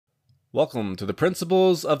Welcome to the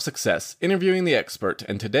Principles of Success, interviewing the expert,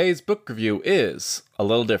 and today's book review is a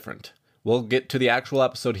little different. We'll get to the actual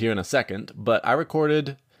episode here in a second, but I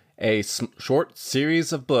recorded a short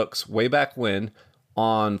series of books way back when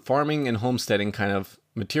on farming and homesteading kind of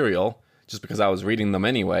material, just because I was reading them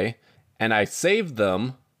anyway, and I saved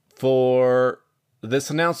them for this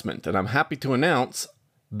announcement, and I'm happy to announce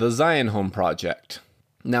the Zion Home Project.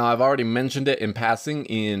 Now, I've already mentioned it in passing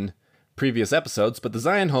in previous episodes, but the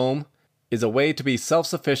Zion Home is a way to be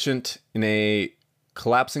self-sufficient in a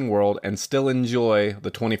collapsing world and still enjoy the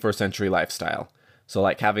 21st century lifestyle. So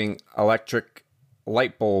like having electric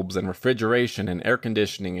light bulbs and refrigeration and air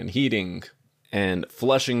conditioning and heating and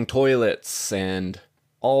flushing toilets and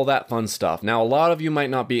all that fun stuff. Now, a lot of you might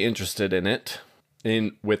not be interested in it.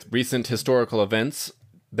 With recent historical events,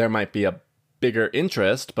 there might be a bigger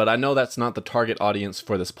interest, but I know that's not the target audience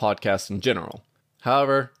for this podcast in general.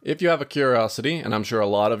 However, if you have a curiosity, and I'm sure a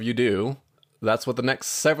lot of you do, that's what the next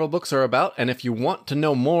several books are about. And if you want to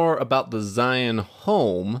know more about the Zion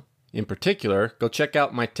Home in particular, go check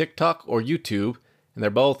out my TikTok or YouTube, and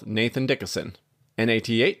they're both Nathan Dickeson.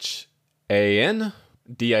 NathanDickeson.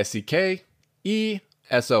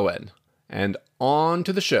 And on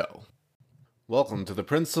to the show. Welcome to the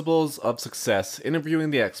Principles of Success,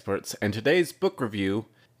 interviewing the experts, and today's book review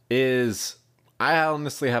is... I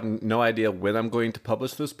honestly have no idea when I'm going to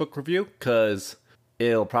publish this book review, because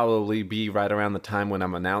it'll probably be right around the time when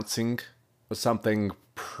I'm announcing something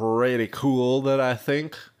pretty cool that I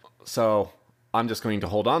think. So I'm just going to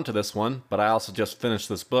hold on to this one, but I also just finished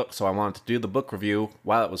this book, so I wanted to do the book review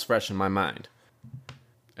while it was fresh in my mind.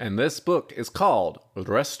 And this book is called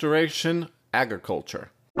Restoration Agriculture.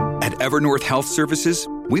 At Evernorth Health Services,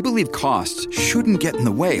 we believe costs shouldn't get in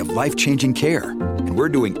the way of life-changing care, and we're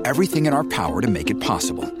doing everything in our power to make it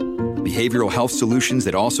possible. Behavioral health solutions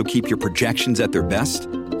that also keep your projections at their best?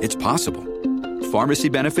 It's possible. Pharmacy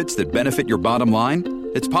benefits that benefit your bottom line?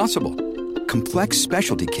 It's possible. Complex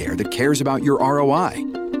specialty care that cares about your ROI?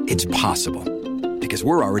 It's possible. Because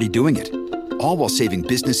we're already doing it. All while saving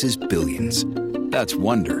businesses billions. That's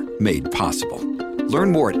Wonder made possible.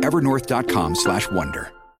 Learn more at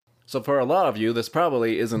evernorth.com/wonder. So for a lot of you, this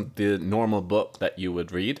probably isn't the normal book that you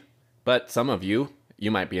would read, but some of you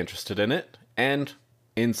might be interested in it, and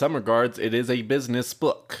in some regards, it is a business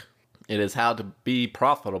book. It is how to be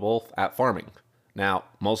profitable at farming. Now,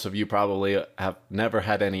 most of you probably have never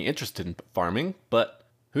had any interest in farming, but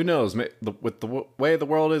who knows, with the way the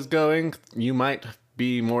world is going, you might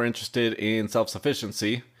be more interested in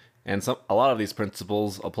self-sufficiency, and a lot of these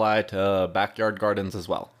principles apply to backyard gardens as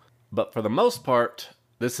well. But for the most part,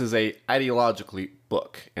 this is a ideologically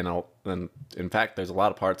book, and in fact, there's a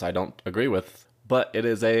lot of parts I don't agree with, but it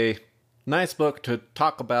is a nice book to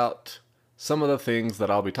talk about some of the things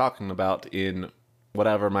that I'll be talking about in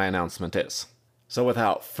whatever my announcement is. So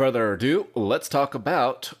without further ado, let's talk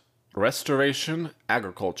about restoration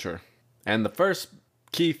agriculture. And the first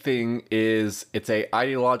key thing is it's a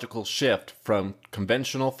ideological shift from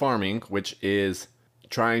conventional farming, which is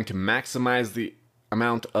trying to maximize the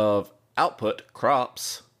amount of output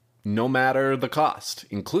crops no matter the cost,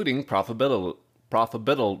 including profitability.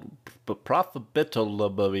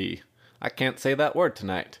 I can't say that word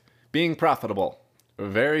tonight. Being profitable.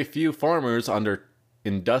 Very few farmers under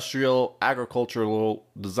industrial agricultural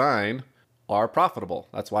design are profitable.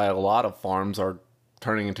 That's why a lot of farms are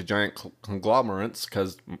turning into giant conglomerates,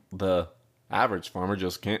 because the average farmer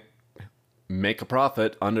just can't make a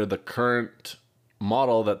profit under the current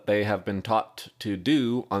model that they have been taught to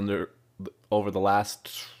do over the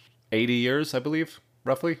last 80 years, I believe,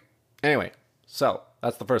 roughly. Anyway, so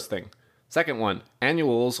that's the first thing. Second one,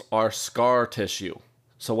 annuals are scar tissue.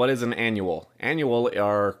 So what is an annual? Annual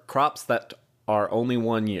are crops that are only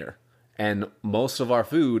 1 year, and most of our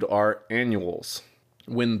food are annuals.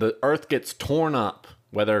 When the earth gets torn up,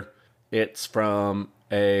 whether it's from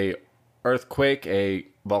a earthquake, a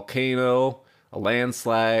volcano, a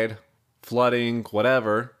landslide, flooding,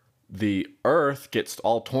 whatever, the earth gets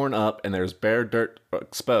all torn up and there's bare dirt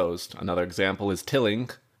exposed. Another example is tilling.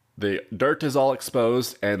 The dirt is all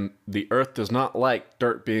exposed and the earth does not like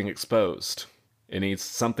dirt being exposed. It needs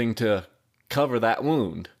something to cover that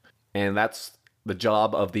wound. And that's the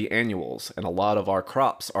job of the annuals. And a lot of our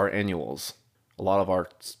crops are annuals. A lot of our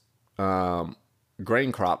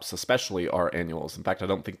grain crops especially are annuals. In fact, I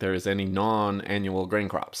don't think there is any non-annual grain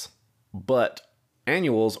crops. But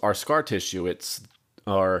annuals are scar tissue.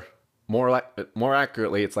 More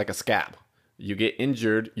accurately, it's like a scab. You get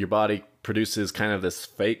injured, your body produces kind of this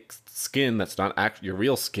fake skin that's not your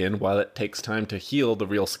real skin, while it takes time to heal the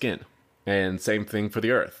real skin. And same thing for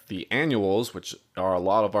the earth. The annuals, which are a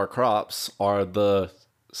lot of our crops, are the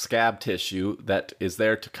scab tissue that is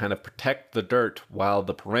there to kind of protect the dirt while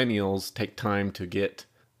the perennials take time to get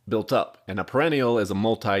built up. And a perennial is a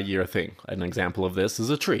multi-year thing. An example of this is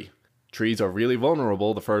a tree. Trees are really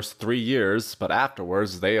vulnerable the first 3 years, but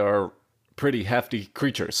afterwards they are pretty hefty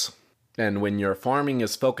creatures. And when your farming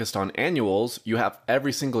is focused on annuals, you have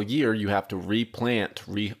every single year you have to replant,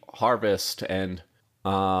 reharvest, and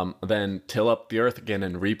then till up the earth again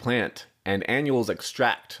and replant. And annuals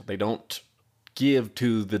extract. They don't give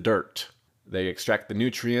to the dirt. They extract the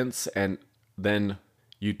nutrients, and then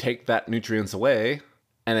you take that nutrients away,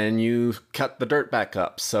 and then you cut the dirt back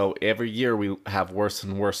up. So every year we have worse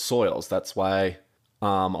and worse soils. That's why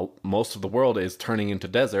most of the world is turning into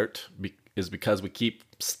desert, is because we keep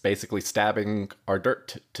basically stabbing our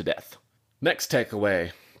dirt to death. Next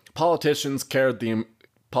takeaway. Politicians killed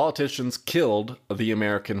the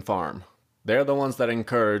American farm. They're the ones that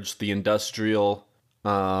encourage the industrial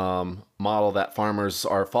model that farmers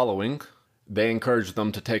are following. They encourage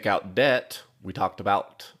them to take out debt. We talked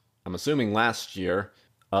about, I'm assuming last year,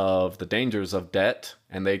 of the dangers of debt,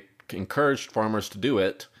 and they encouraged farmers to do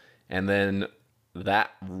it, and then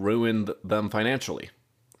that ruined them financially.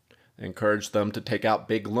 They encouraged them to take out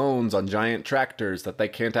big loans on giant tractors that they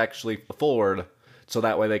can't actually afford, so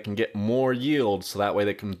that way they can get more yield, so that way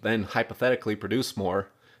they can then hypothetically produce more.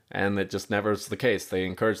 And it just never is the case. They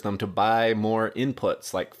encourage them to buy more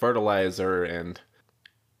inputs like fertilizer and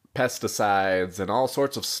pesticides and all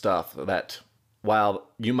sorts of stuff that, while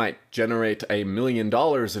you might generate $1 million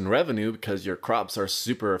in revenue because your crops are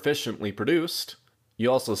super efficiently produced,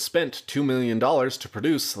 you also spent $2 million to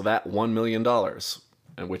produce that $1 million,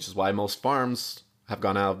 and which is why most farms have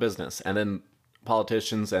gone out of business. And then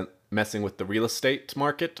politicians and messing with the real estate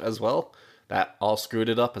market as well, that all screwed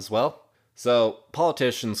it up as well. So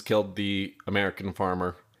politicians killed the American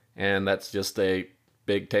farmer, and that's just a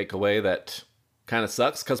big takeaway that kind of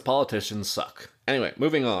sucks because politicians suck. Anyway,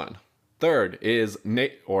 moving on. Third is,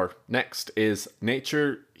 next is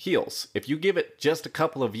nature heals. If you give it just a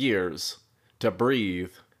couple of years to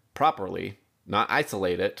breathe properly, not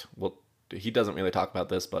isolate it, well, he doesn't really talk about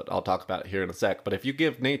this, but I'll talk about it here in a sec. But if you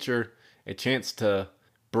give nature a chance to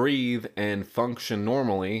breathe and function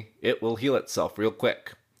normally, it will heal itself real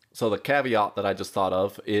quick. So the caveat that I just thought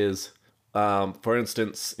of is, for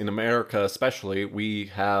instance, in America especially, we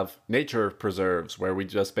have nature preserves where we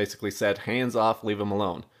just basically said, hands off, leave them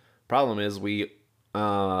alone. Problem is we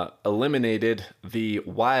eliminated the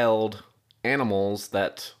wild animals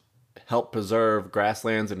that help preserve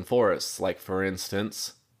grasslands and forests, like, for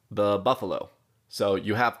instance, the buffalo. So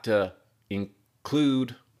you have to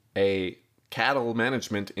include a cattle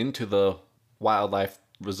management into the wildlife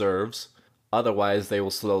reserves. Otherwise, they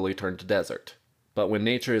will slowly turn to desert. But when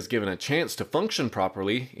nature is given a chance to function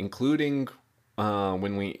properly, including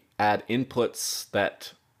when we add inputs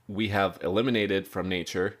that we have eliminated from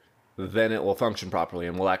nature, then it will function properly.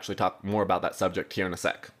 And we'll actually talk more about that subject here in a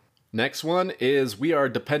sec. Next one is we are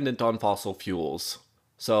dependent on fossil fuels.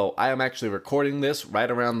 So I am actually recording this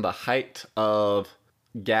right around the height of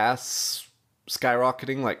gas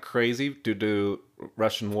skyrocketing like crazy due to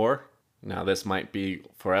Russian war. Now this might be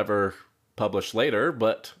forever published later,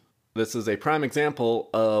 but this is a prime example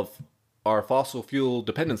of our fossil fuel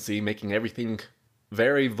dependency making everything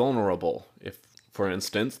very vulnerable. If, for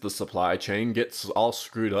instance, the supply chain gets all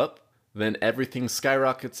screwed up, then everything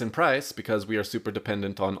skyrockets in price because we are super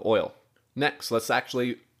dependent on oil. Next,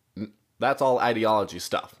 that's all ideology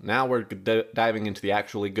stuff. Now we're diving into the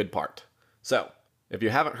actually good part. So, if you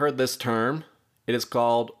haven't heard this term, it is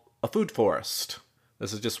called a food forest.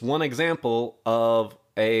 This is just one example of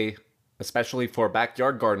especially for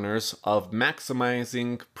backyard gardeners, of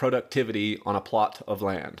maximizing productivity on a plot of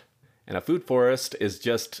land. And a food forest is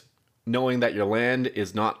just knowing that your land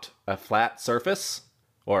is not a flat surface,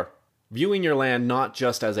 or viewing your land not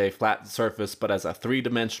just as a flat surface, but as a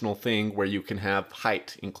three-dimensional thing where you can have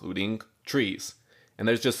height, including trees. And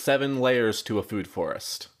there's just 7 layers to a food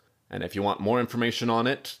forest. And if you want more information on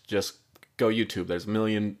it, just go YouTube. There's a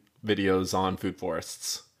million videos on food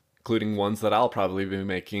forests, including ones that I'll probably be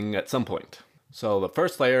making at some point. So the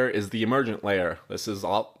first layer is the emergent layer. This is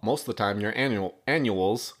most of the time your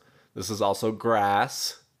annuals. This is also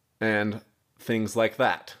grass and things like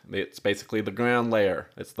that. It's basically the ground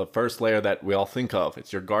layer. It's the first layer that we all think of.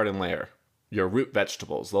 It's your garden layer. Your root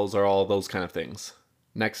vegetables. Those are all those kind of things.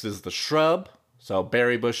 Next is the shrub. So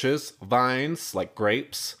berry bushes, vines like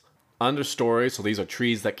grapes, understory. So these are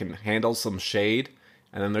trees that can handle some shade.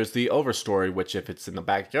 And then there's the overstory, which if it's in a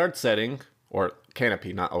backyard setting, or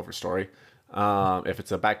canopy, not overstory. If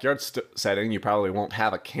it's a backyard setting, you probably won't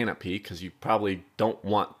have a canopy because you probably don't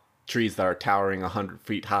want trees that are towering 100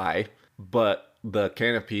 feet high. But the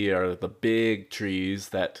canopy are the big trees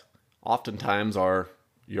that oftentimes are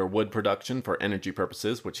your wood production for energy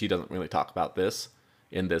purposes, which he doesn't really talk about this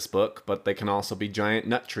in this book, but they can also be giant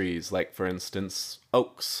nut trees, like, for instance,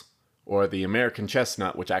 oaks, or the American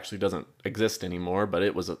chestnut, which actually doesn't exist anymore, but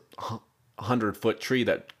it was a 100-foot tree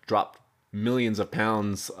that dropped millions of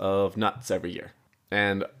pounds of nuts every year.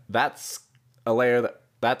 And that's a layer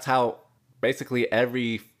that's how basically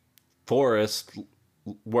every forest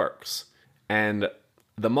works. And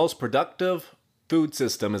the most productive food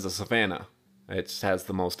system is a savanna. It has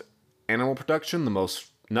the most animal production, the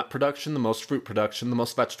most nut production, the most fruit production, the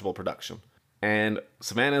most vegetable production. And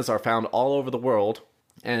savannas are found all over the world,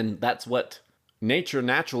 and that's what nature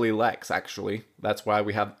naturally likes, actually. That's why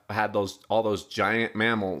we have had all those giant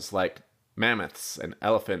mammals like mammoths and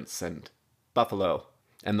elephants and buffalo.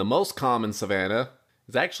 And the most common savanna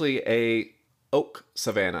is actually a oak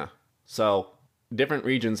savanna. So different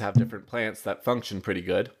regions have different plants that function pretty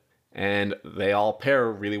good, and they all pair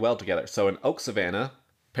really well together. So an oak savanna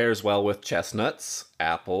pairs well with chestnuts,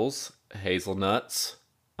 apples, hazelnuts,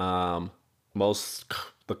 the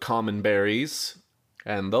common berries,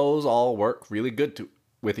 and those all work really good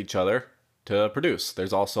with each other to produce.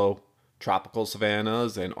 There's also tropical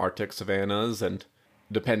savannas and Arctic savannas, and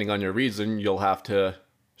depending on your region, you'll have to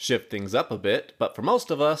shift things up a bit. But for most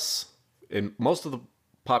of us, in most of the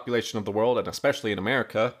population of the world, and especially in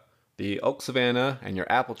America, the oak savanna and your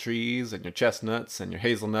apple trees and your chestnuts and your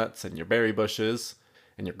hazelnuts and your berry bushes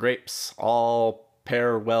and your grapes all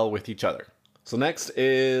pair well with each other. So next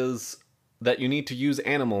is that you need to use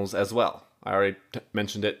animals as well. I already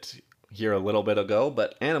mentioned it here a little bit ago,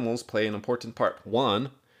 but animals play an important part.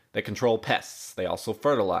 One, they control pests. They also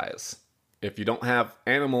fertilize. If you don't have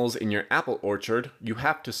animals in your apple orchard, you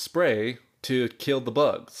have to spray to kill the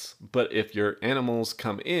bugs. But if your animals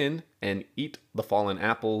come in and eat the fallen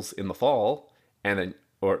apples in the fall,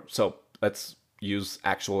 so let's use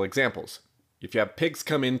actual examples. If you have pigs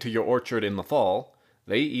come into your orchard in the fall,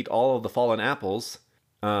 they eat all of the fallen apples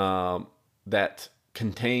that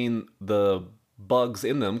contain the bugs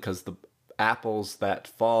in them, because the apples that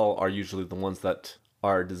fall are usually the ones that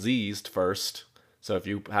are diseased first. So if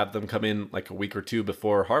you have them come in like a week or two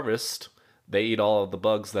before harvest, they eat all of the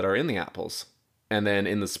bugs that are in the apples. And then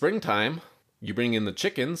in the springtime, you bring in the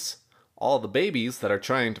chickens, all the babies that are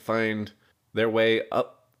trying to find their way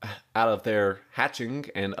up out of their hatching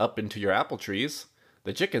and up into your apple trees.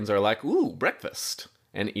 The chickens are like, ooh, breakfast,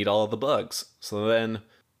 and eat all of the bugs. So then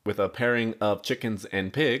with a pairing of chickens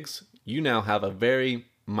and pigs, you now have a very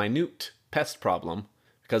minute pest problem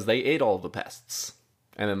because they ate all the pests.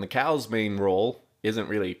 And then the cow's main role isn't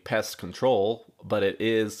really pest control, but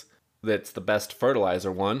it's the best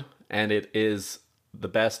fertilizer one, and it is the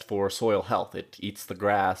best for soil health. It eats the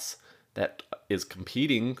grass that is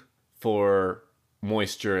competing for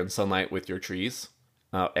moisture and sunlight with your trees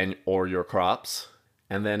or your crops.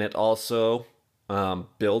 And then it also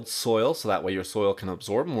builds soil, so that way your soil can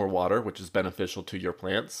absorb more water, which is beneficial to your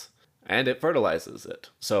plants, and it fertilizes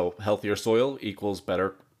it. So healthier soil equals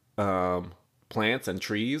better plants and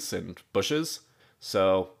trees and bushes.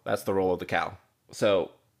 So that's the role of the cow.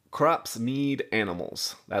 So crops need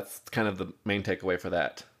animals. That's kind of the main takeaway for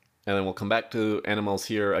that. And then we'll come back to animals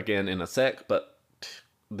here again in a sec, but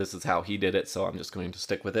this is how he did it, so I'm just going to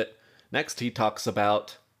stick with it. Next, he talks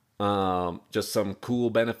about just some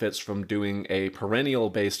cool benefits from doing a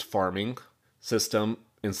perennial-based farming system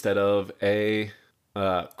instead of a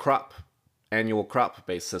annual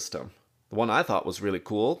crop-based system. The one I thought was really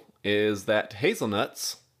cool is that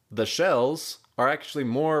hazelnuts, the shells, are actually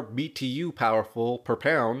more BTU powerful per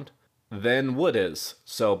pound than wood is.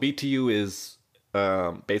 So BTU is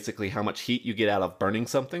basically how much heat you get out of burning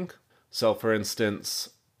something. So for instance,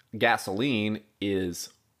 gasoline is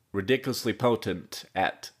ridiculously potent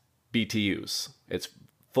at BTUs. It's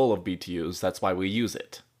full of BTUs. That's why we use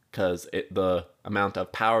it, because the amount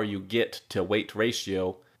of power you get to weight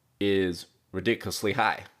ratio is ridiculously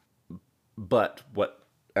high. But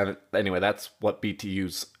anyway, that's what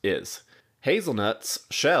BTUs is. Hazelnuts,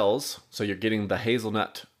 shells, so you're getting the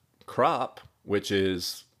hazelnut crop, which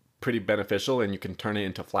is pretty beneficial, and you can turn it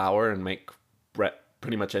into flour and make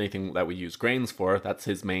pretty much anything that we use grains for. That's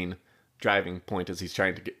his main driving point, is he's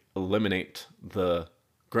trying to eliminate the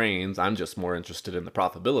grains. I'm just more interested in the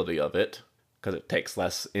profitability of it, because it takes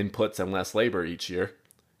less inputs and less labor each year,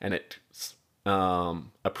 and it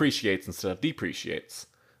appreciates instead of depreciates.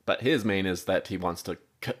 But his main is that he wants to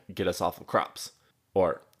get us off of crops,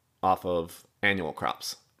 or off of annual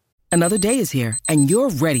crops. Another day is here, and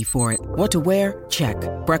you're ready for it. What to wear? Check.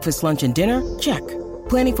 Breakfast, lunch, and dinner? Check.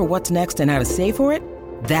 Planning for what's next and how to save for it?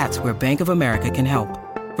 That's where Bank of America can help.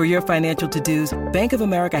 For For your financial to-dos, Bank of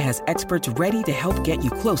America has experts ready to help get you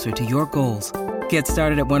closer to your goals. Get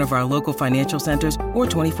started at one of our local financial centers or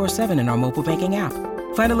 24/7 in our mobile banking app.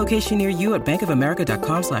 Find a location near you at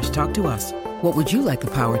bankofamerica.com/talktous. What would you like the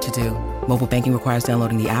power to do? Mobile banking requires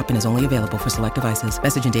downloading the app and is only available for select devices.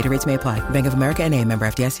 Message and data rates may apply. Bank of America N.A., member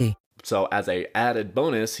FDIC. So as a added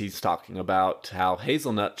bonus, he's talking about how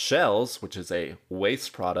hazelnut shells, which is a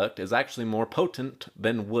waste product, is actually more potent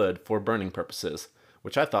than wood for burning purposes,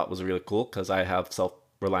 which I thought was really cool because I have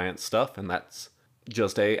self-reliant stuff, and that's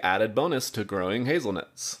just a added bonus to growing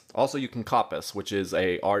hazelnuts. Also, you can coppice, which is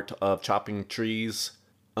a art of chopping trees,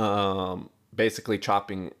 basically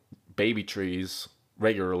chopping baby trees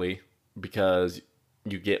regularly because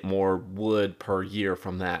you get more wood per year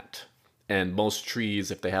from that. And most trees,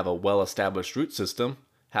 if they have a well-established root system,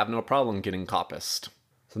 have no problem getting coppiced.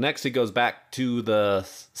 So next he goes back to the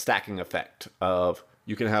stacking effect of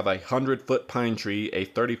you can have a 100-foot pine tree, a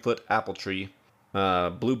 30-foot apple tree,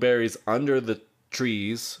 blueberries under the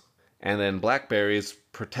trees, and then blackberries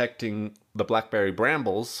protecting the blackberry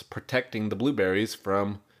brambles, protecting the blueberries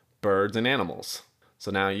from birds and animals. So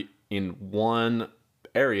now in one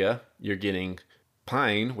area, you're getting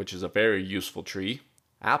pine, which is a very useful tree,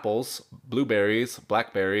 apples, blueberries,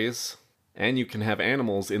 blackberries, and you can have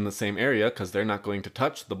animals in the same area because they're not going to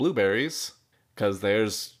touch the blueberries because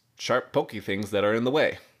there's sharp, pokey things that are in the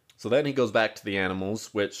way. So then he goes back to the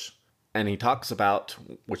animals, and he talks about,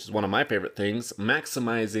 which is one of my favorite things,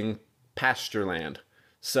 maximizing pasture land.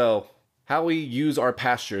 So how we use our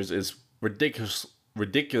pastures is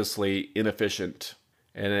ridiculously inefficient,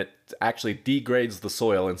 and it actually degrades the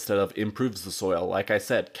soil instead of improves the soil. Like I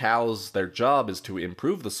said, cows, their job is to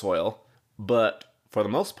improve the soil, but for the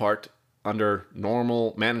most part, under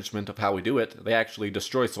normal management of how we do it, they actually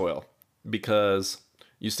destroy soil because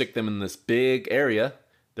you stick them in this big area,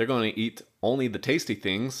 they're going to eat only the tasty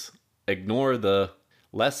things, ignore the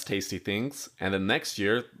less tasty things, and then next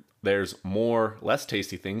year there's more less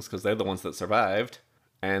tasty things because they're the ones that survived,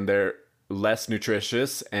 and they're less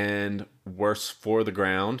nutritious and worse for the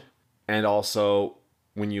ground. And also,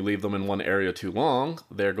 when you leave them in one area too long,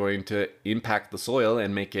 they're going to impact the soil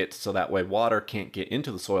and make it so that way water can't get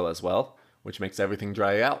into the soil as well, which makes everything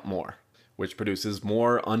dry out more, which produces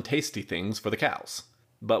more untasty things for the cows.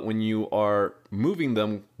 But when you are moving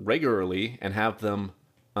them regularly and have them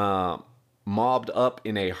mobbed up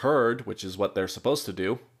in a herd, which is what they're supposed to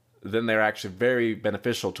do, then they're actually very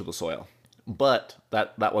beneficial to the soil. But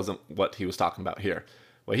that wasn't what he was talking about here.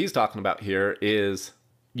 What he's talking about here is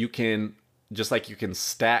you can, just like you can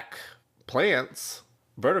stack plants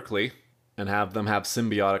vertically and have them have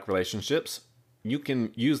symbiotic relationships, you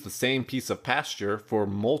can use the same piece of pasture for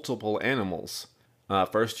multiple animals.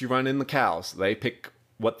 First you run in the cows. They pick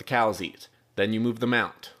what the cows eat. Then you move them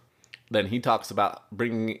out. Then he talks about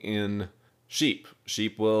bringing in sheep.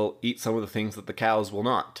 Sheep will eat some of the things that the cows will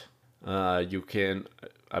not. I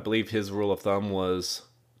believe his rule of thumb was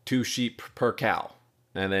 2 sheep per cow.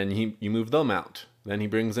 And then you move them out. Then he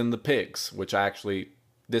brings in the pigs, which I actually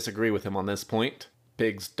disagree with him on this point.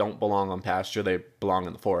 Pigs don't belong on pasture, they belong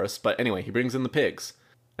in the forest. But anyway, he brings in the pigs,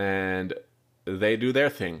 and they do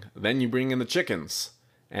their thing. Then you bring in the chickens,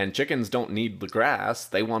 and chickens don't need the grass.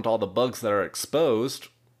 They want all the bugs that are exposed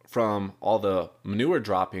from all the manure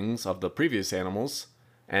droppings of the previous animals,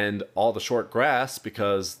 and all the short grass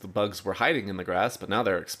because the bugs were hiding in the grass, but now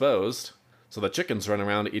they're exposed. So the chickens run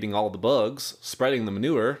around eating all the bugs, spreading the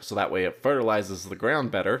manure, so that way it fertilizes the ground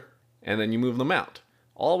better, and then you move them out.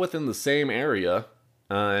 All within the same area,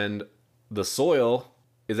 and the soil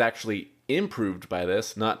is actually improved by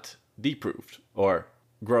this, not deproved, or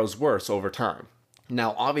grows worse over time.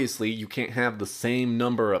 Now, obviously, you can't have the same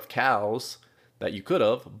number of cows that you could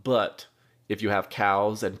have, but if you have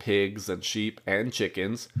cows and pigs and sheep and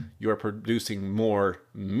chickens, you are producing more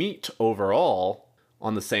meat overall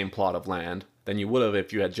on the same plot of land than you would have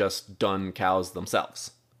if you had just done cows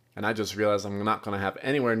themselves. And I just realized I'm not going to have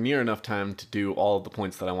anywhere near enough time to do all of the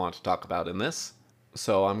points that I want to talk about in this,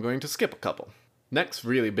 so I'm going to skip a couple. Next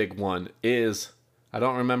really big one is, I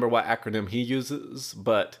don't remember what acronym he uses,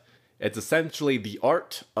 but it's essentially the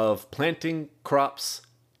art of planting crops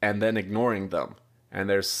and then ignoring them. And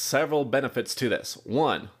there's several benefits to this.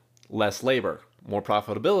 1, less labor. More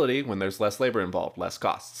profitability when there's less labor involved, less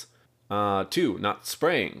costs. 2, not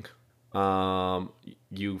spraying.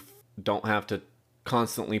 You don't have to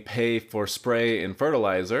constantly pay for spray and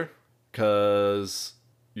fertilizer because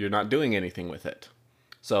you're not doing anything with it.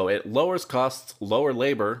 So it lowers costs, lower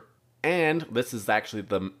labor, and this is actually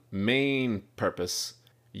the main purpose.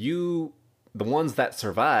 The ones that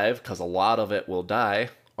survive, because a lot of it will die,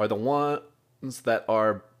 are the ones that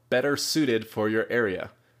are better suited for your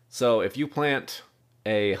area. So if you plant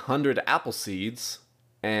 100 apple seeds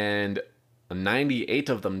and 98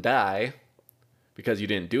 of them die because you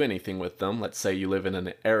didn't do anything with them, let's say you live in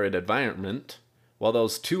an arid environment, well,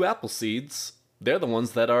 those 2 apple seeds, they're the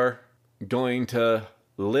ones that are going to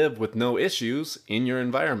live with no issues in your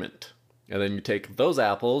environment. And then you take those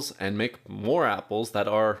apples and make more apples that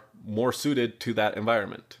are more suited to that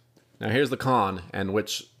environment. Now here's the con, and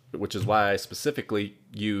which is why I specifically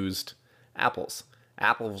used apples.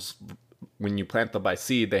 Apples, when you plant them by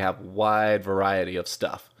seed, they have wide variety of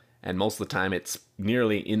stuff. And most of the time it's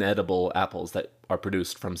nearly inedible apples that are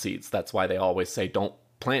produced from seeds. That's why they always say don't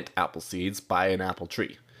plant apple seeds, buy an apple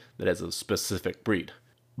tree that has a specific breed.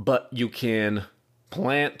 But you can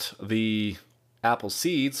plant the apple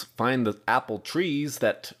seeds, find the apple trees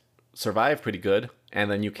that survive pretty good, and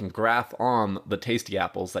then you can graft on the tasty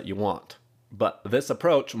apples that you want. But this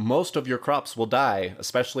approach, most of your crops will die,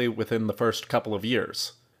 especially within the first couple of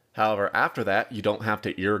years. However, after that, you don't have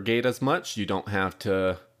to irrigate as much, you don't have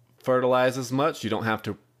to fertilize as much, you don't have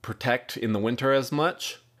to protect in the winter as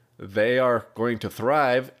much. They are going to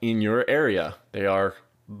thrive in your area. They are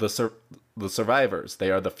the survivors.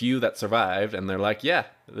 They are the few that survived, and they're like, yeah,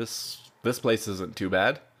 this place isn't too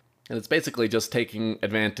bad. And it's basically just taking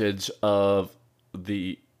advantage of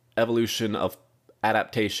the evolution of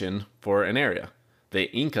adaptation for an area.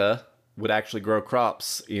 The Inca would actually grow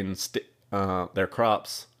crops in their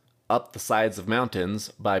crops up the sides of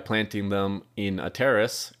mountains by planting them in a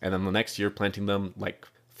terrace, and then the next year planting them like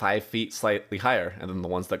 5 feet slightly higher. And then the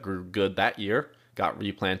ones that grew good that year got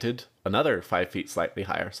replanted another 5 feet slightly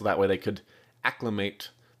higher. So that way they could acclimate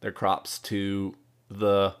their crops to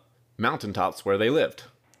the mountaintops where they lived.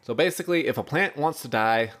 So basically, if a plant wants to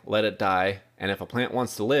die, let it die. And if a plant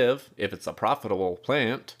wants to live, if it's a profitable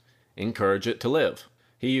plant, encourage it to live.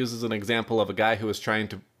 He uses an example of a guy who was trying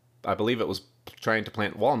to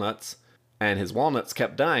plant walnuts, and his walnuts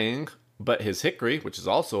kept dying, but his hickory, which is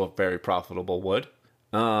also a very profitable wood,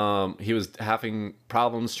 he was having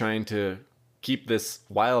problems trying to keep this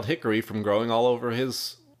wild hickory from growing all over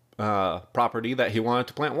his property that he wanted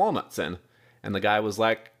to plant walnuts in. And the guy was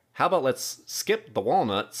like, how about let's skip the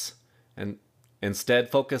walnuts and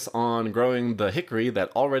instead focus on growing the hickory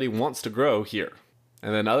that already wants to grow here.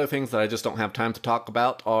 And then other things that I just don't have time to talk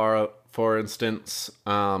about are, for instance,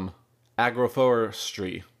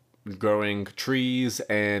 agroforestry, growing trees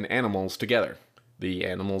and animals together. The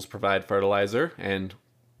animals provide fertilizer and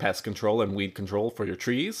pest control and weed control for your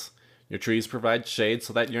trees. Your trees provide shade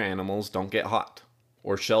so that your animals don't get hot,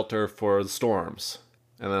 or shelter for the storms.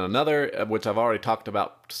 And then another, which I've already talked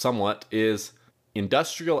about somewhat, is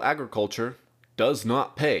industrial agriculture does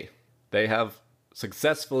not pay. They have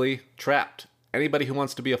successfully trapped anybody who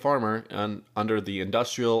wants to be a farmer under the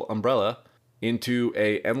industrial umbrella into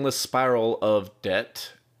an endless spiral of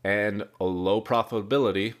debt and a low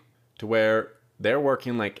profitability, to where they're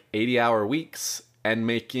working like 80-hour weeks and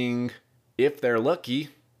making, if they're lucky,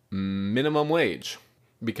 minimum wage,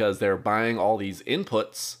 because they're buying all these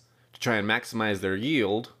inputs to try and maximize their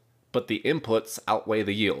yield, but the inputs outweigh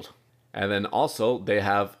the yield. And then also they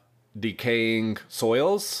have decaying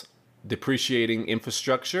soils, depreciating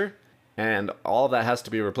infrastructure, and all that has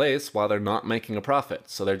to be replaced while they're not making a profit.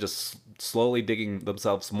 So they're just slowly digging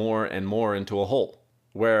themselves more and more into a hole.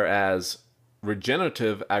 Whereas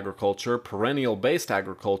regenerative agriculture, perennial-based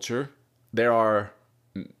agriculture, there are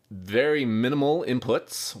very minimal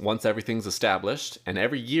inputs once everything's established, and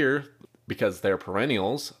every year, because they're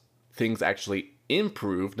perennials, things actually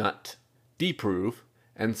improve, not deprove.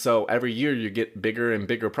 And so every year you get bigger and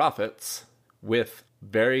bigger profits with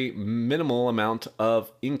very minimal amount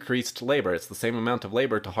of increased labor. It's the same amount of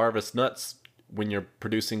labor to harvest nuts when you're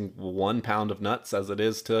producing 1 pound of nuts as it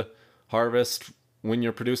is to harvest when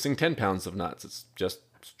you're producing 10 pounds of nuts. It's just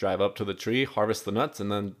drive up to the tree, harvest the nuts,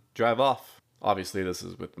 and then drive off. Obviously this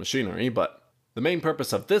is with machinery, but the main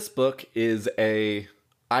purpose of this book is a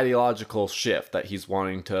ideological shift that he's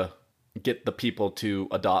wanting to get the people to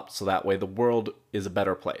adopt, so that way the world is a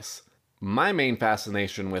better place. My main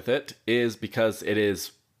fascination with it is because it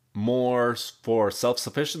is more for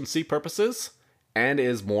self-sufficiency purposes and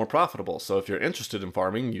is more profitable. So if you're interested in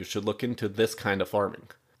farming, you should look into this kind of farming.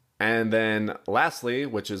 And then lastly,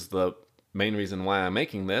 which is the main reason why I'm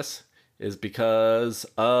making this, is because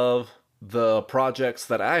of the projects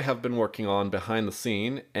that I have been working on behind the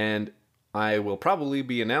scene, and I will probably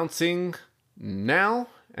be announcing now,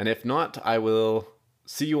 and if not, I will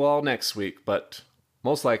see you all next week, but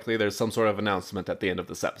most likely there's some sort of announcement at the end of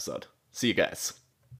this episode. See you guys.